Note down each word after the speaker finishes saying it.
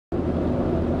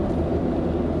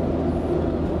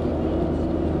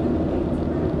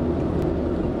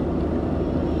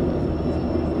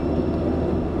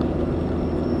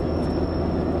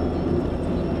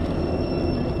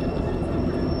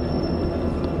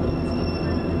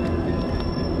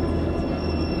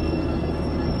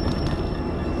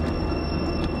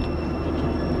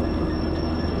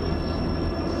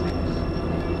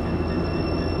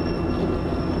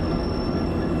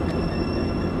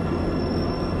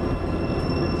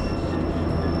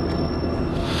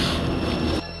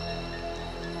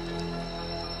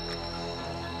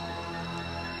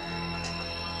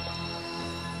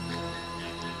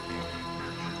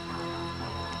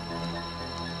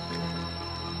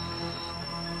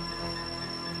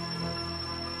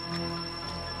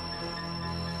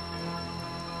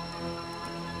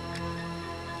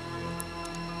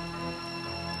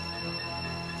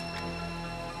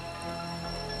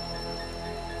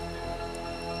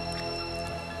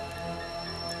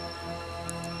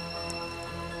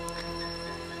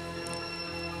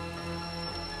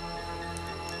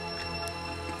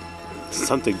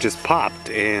something just popped,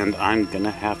 and I'm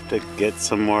gonna have to get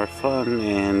some more fun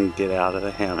and get out of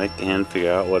the hammock and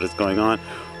figure out what is going on,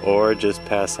 or just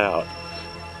pass out.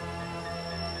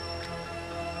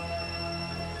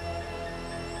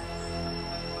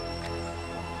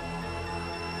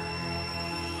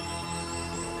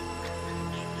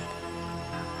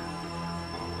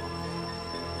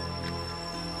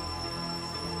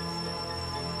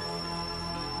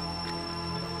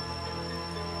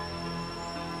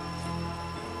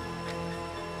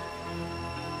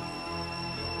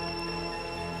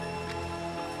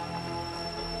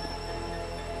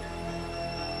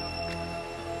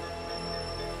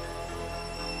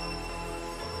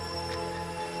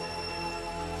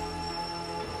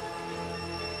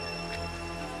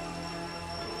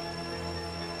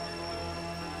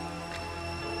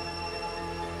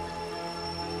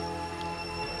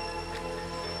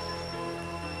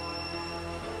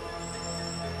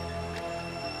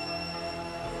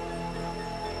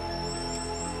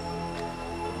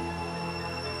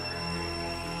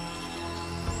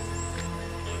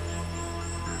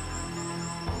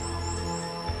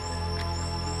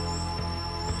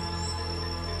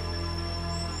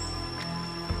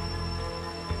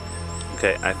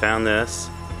 Okay, I found this,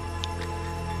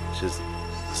 which is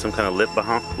some kind of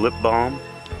lip balm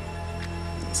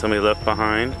somebody left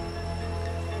behind.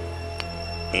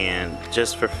 And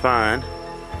just for fun,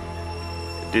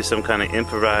 do some kind of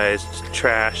improvised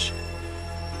trash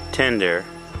tender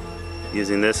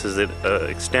using this as an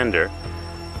extender.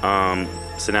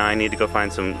 So now I need to go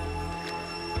find some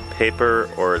paper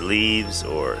or leaves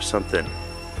or something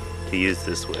to use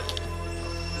this with.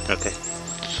 Okay.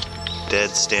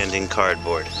 Dead standing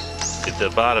cardboard. The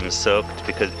bottom is soaked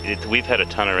because we've had a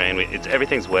ton of rain.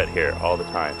 Everything's wet here all the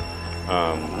time.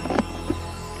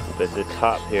 But the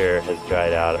top here has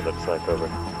dried out, it looks like, over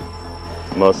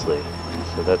mostly.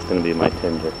 So that's going to be my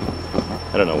tinder.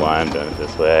 I don't know why I'm doing it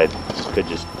this way. I could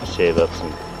just shave up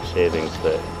some shavings,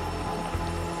 but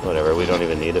whatever. We don't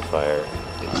even need a fire.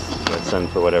 My son,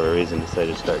 for whatever reason,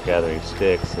 decided to start gathering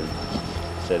sticks and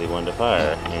said he wanted a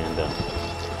fire. And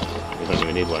we don't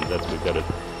even need one. We've got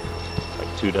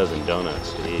like 2 dozen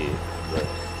donuts to eat. But,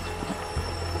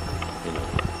 you know,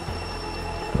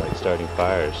 I like starting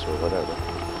fires or whatever.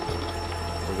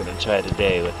 We're gonna try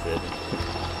today with the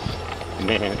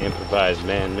improvised,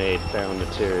 man-made, found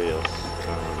materials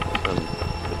from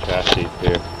the trash heap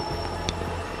here.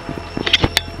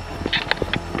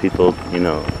 People, you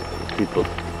know, people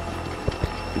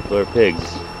are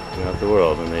pigs throughout the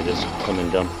world, and they just come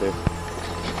and dump their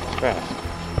trash.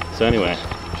 So anyway,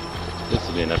 this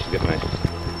will be enough to get my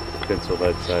pencil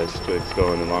bite-sized twigs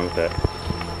going along with that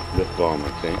lip balm,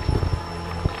 I think.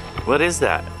 What is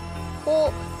that?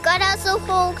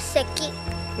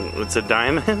 It's a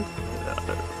diamond?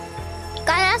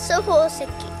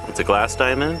 It's a glass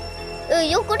diamond?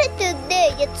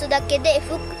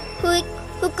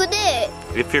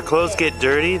 If your clothes get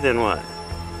dirty, then what?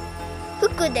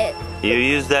 You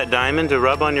use that diamond to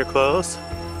rub on your clothes?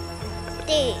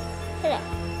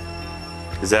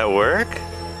 Does that work?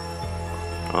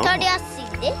 Oh.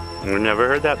 I've never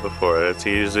heard that before. It's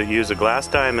you use a glass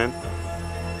diamond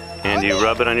and you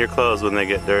rub it on your clothes when they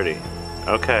get dirty.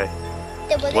 Okay.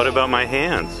 What about my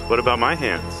hands? What about my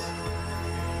hands?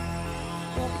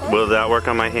 Will that work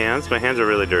on my hands? My hands are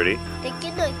really dirty.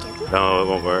 Oh, it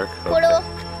won't work. Okay.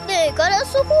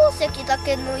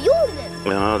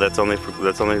 No, that's only for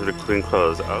clean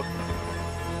clothes. Oh.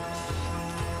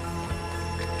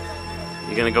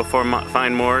 You gonna go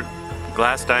find more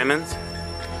glass diamonds?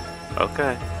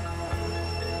 Okay.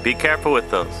 Be careful with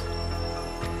those.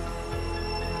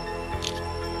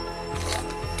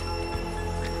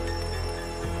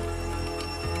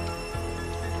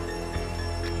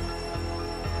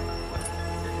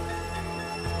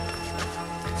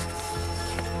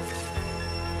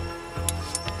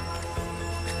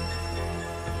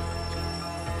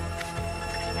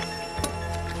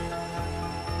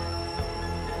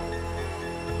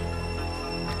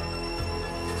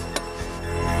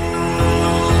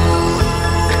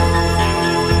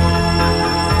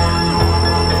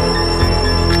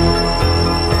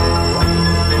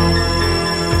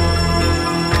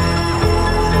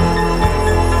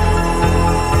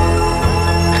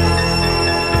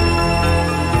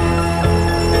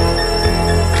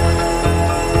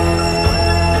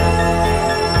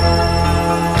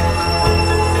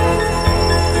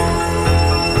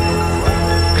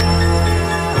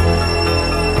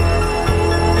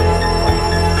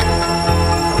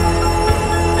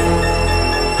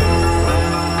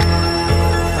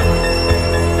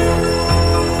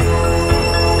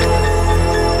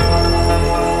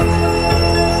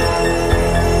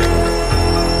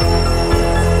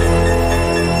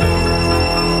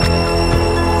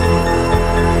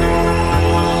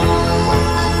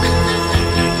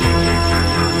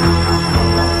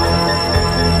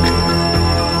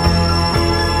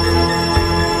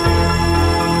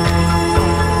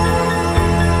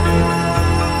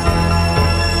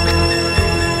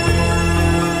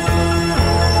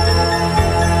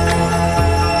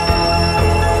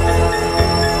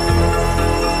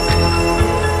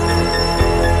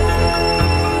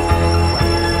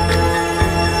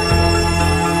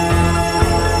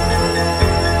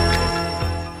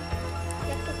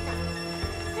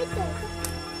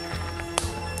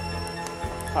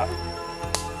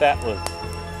 fat one.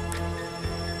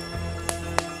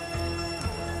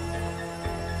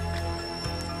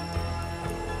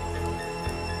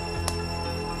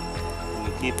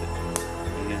 You keep it.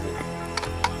 You use it.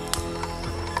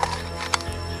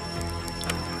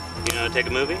 You know how to take a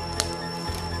movie?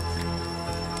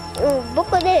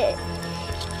 僕ね、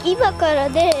今から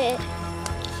ね、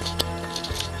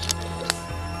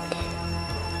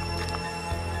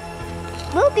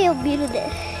ムービーを見るね。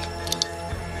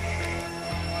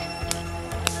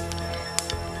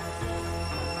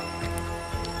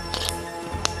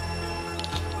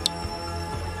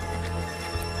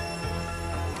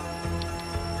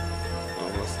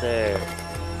Almost there.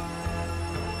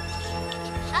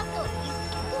 あと1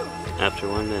分。 After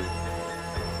 1 minute.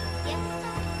 やっ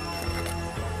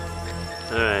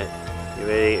Alright. You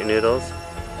ready to eat your noodles? た。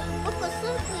僕スー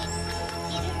プ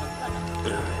入れるから。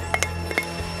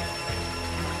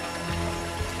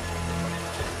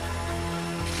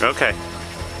Alright. Okay.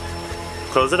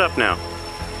 Close it up now.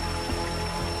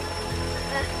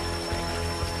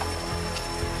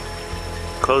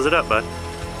 Close it up, bud.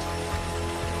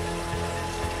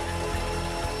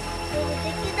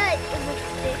 できないと思っ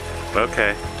て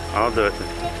Okay. I'll do it. 手伝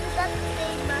って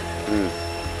います。Mm.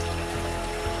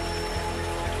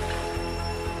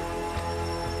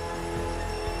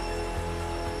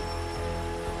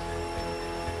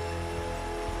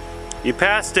 You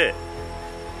passed it.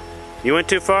 You went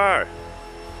too far.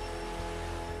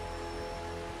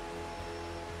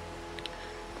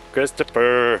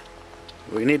 Christopher,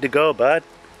 we need to go, bud.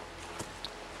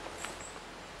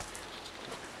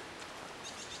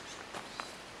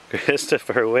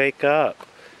 Christopher, wake up.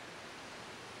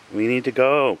 We need to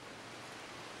go.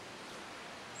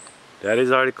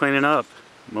 Daddy's already cleaning up.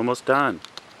 I'm almost done.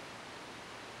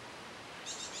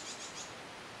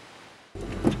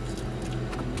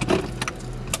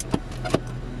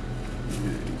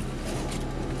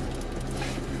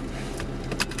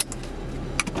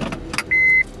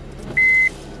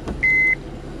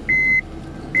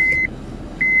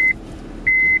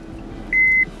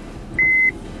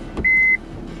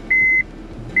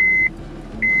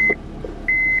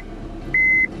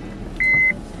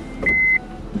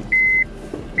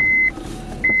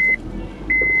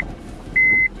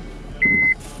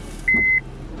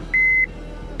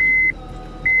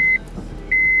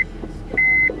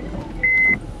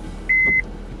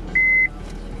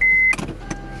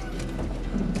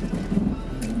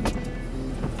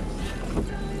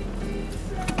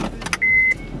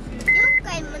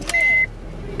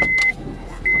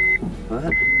 What?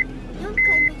 4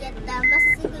回もやったらまっ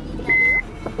すぐになるよ。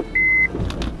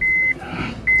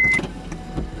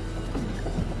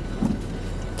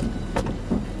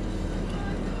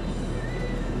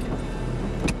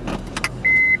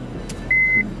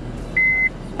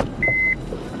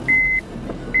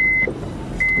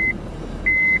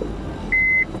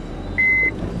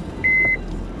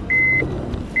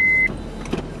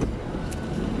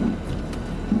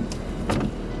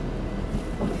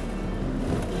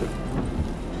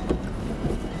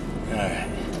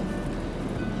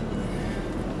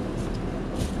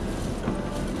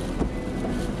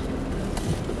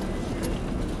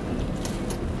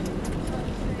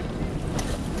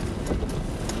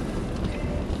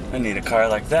I need a car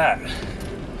like that.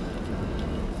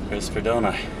 Christopher, don't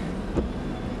I?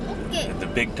 OK。 With the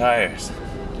big tires.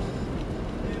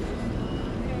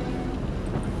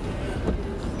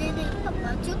 ねえねえパ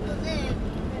パ、ちょっとね、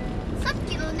さっ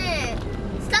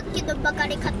きのばか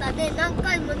り方で何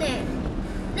回もね、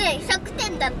100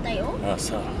点だったよ。 Oh,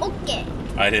 so. OK。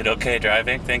 I did okay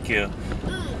driving. Thank you. うん。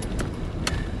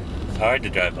 It's hard to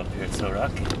drive up here. It's so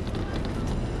rocky.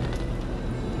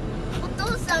 お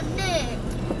父さんね、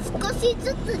少し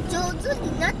ずつ上手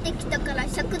になってきたから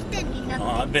100点になっ Oh,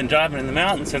 て。 I've been driving in the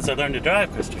mountains since I learned to drive,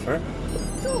 Christopher.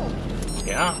 そう。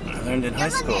 Yeah, I learned in high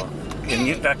school.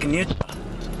 Back in Utah.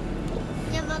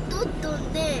 山どんど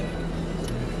んね、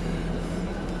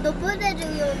登れる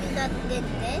ようになってっ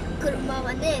て車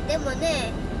はね。でも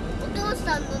ね、お父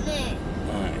さんのね、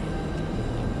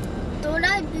 Fine. ド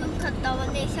ライブの方は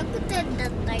ね、100点だっ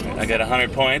たよ。 I got 100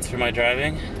 points for my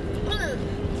driving. う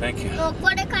ん。 Thank you. もうこ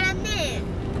れからね、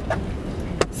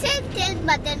1000点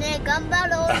までね、頑張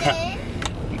ろうね。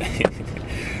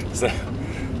So,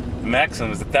 the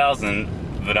maximum is 1,000,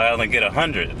 but I only get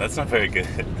 100. That's not very good.